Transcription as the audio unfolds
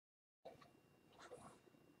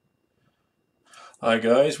Hi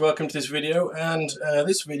guys, welcome to this video, and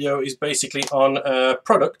this video is basically on a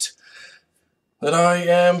product that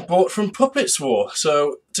I bought from Puppets War.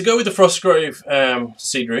 So to go with the Frostgrave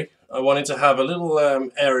scenery, I wanted to have a little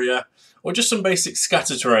area or just some basic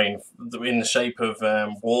scatter terrain in the shape of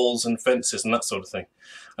walls and fences and that sort of thing.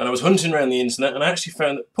 And I was hunting around the internet and I actually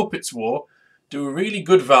found that Puppets War do a really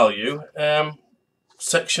good value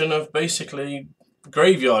section of basically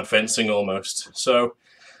graveyard fencing almost. So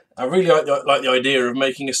I really like the idea of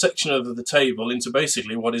making a section of the table into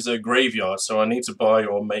basically what is a graveyard. So I need to buy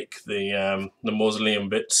or make the mausoleum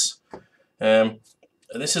bits.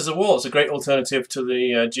 This is a wall. It's a great alternative to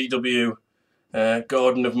the GW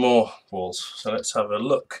Garden of Moor walls. So let's have a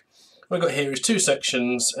look. What I've got here is two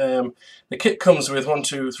sections. The kit comes with 1,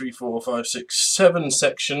 2, 3, 4, 5, 6, 7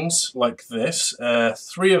 sections like this.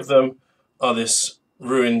 3 of them are this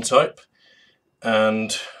ruin type,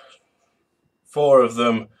 and 4 of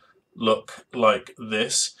them look like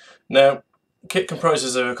this. Now, kit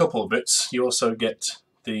comprises of a couple of bits. You also get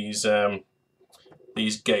these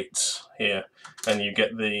gates here, and you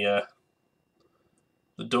get the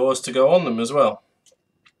doors to go on them as well.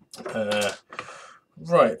 They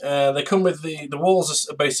come with the walls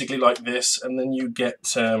are basically like this, and then you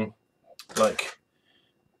get like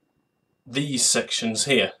these sections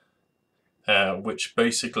here, which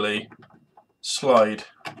basically slide.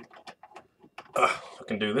 I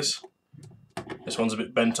can do this. This one's a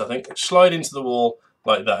bit bent, I think. Slide into the wall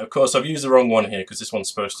like that. Of course, I've used the wrong one here because this one's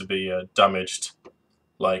supposed to be damaged,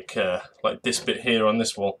 like this bit here on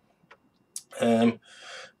this wall.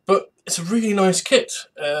 But it's a really nice kit.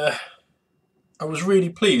 I was really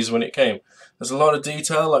pleased when it came. There's a lot of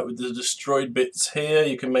detail, like with the destroyed bits here.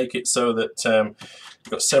 You can make it so that you've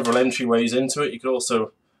got several entryways into it. You could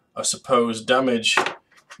also, I suppose, damage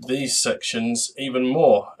these sections even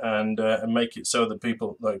more and make it so that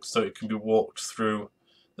people so it can be walked through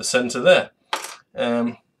the centre there.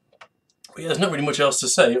 But yeah, there's not really much else to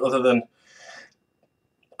say other than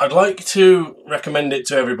I'd like to recommend it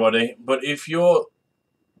to everybody, but if you're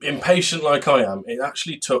impatient like I am, it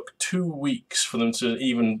actually took 2 weeks for them to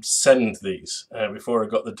even send these before I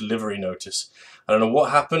got the delivery notice. I don't know what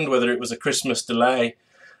happened, whether it was a Christmas delay.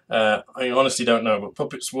 I honestly don't know, but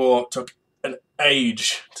Puppets War took an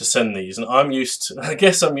age to send these, and I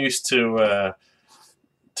guess I'm used to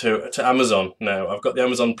Amazon now. I've got the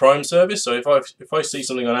Amazon Prime service, so if I see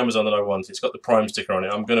something on Amazon that I want, it's got the Prime sticker on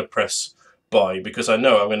it, I'm going to press buy because I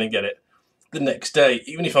know I'm going to get it the next day.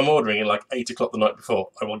 Even if I'm ordering it like 8 o'clock the night before,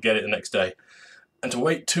 I will get it the next day. And to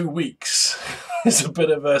wait 2 weeks is a bit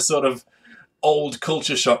of a sort of old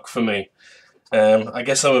culture shock for me. I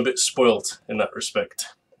guess I'm a bit spoilt in that respect.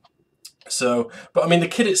 So, but I mean, the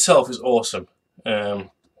kit itself is awesome.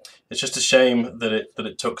 It's just a shame that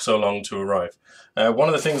it took so long to arrive. One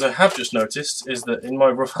of the things I have just noticed is that in my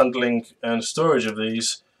rough handling and storage of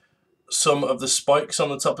these, some of the spikes on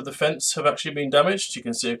the top of the fence have actually been damaged. You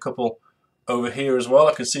can see a couple over here as well.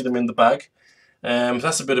 I can see them in the bag.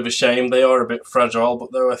 That's a bit of a shame. They are a bit fragile,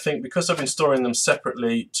 but though I think because I've been storing them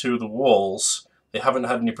separately to the walls, they haven't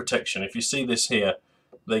had any protection. If you see this here,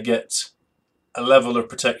 they get a level of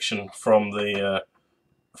protection from the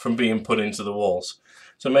from being put into the walls,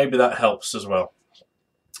 so maybe that helps as well.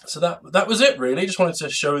 So that was it really. Just wanted to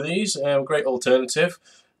show these. Great alternative,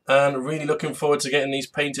 and really looking forward to getting these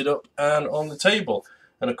painted up and on the table.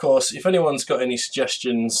 And of course, if anyone's got any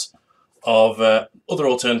suggestions of other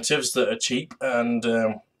alternatives that are cheap and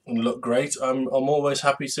look great, I'm always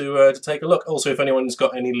happy to take a look. Also, if anyone's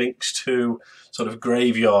got any links to sort of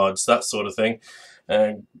graveyards, that sort of thing,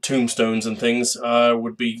 tombstones and things, I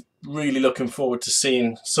would be really looking forward to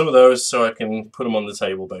seeing some of those so I can put them on the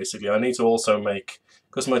table. Basically, I need to also make,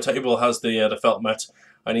 because my table has the felt mat,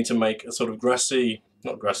 I need to make a sort of grassy,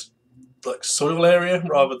 not grass, like soil area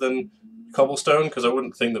rather than cobblestone, because I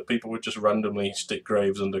wouldn't think that people would just randomly stick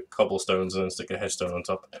graves under cobblestones and then stick a headstone on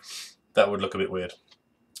top. That would look a bit weird.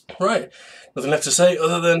 Right, nothing left to say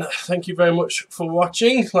other than thank you very much for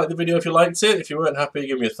watching. Like the video if you liked it. If you weren't happy,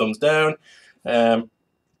 give me a thumbs down.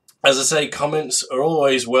 As I say, comments are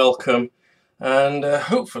always welcome, and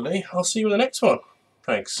hopefully I'll see you in the next one.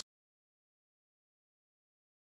 Thanks.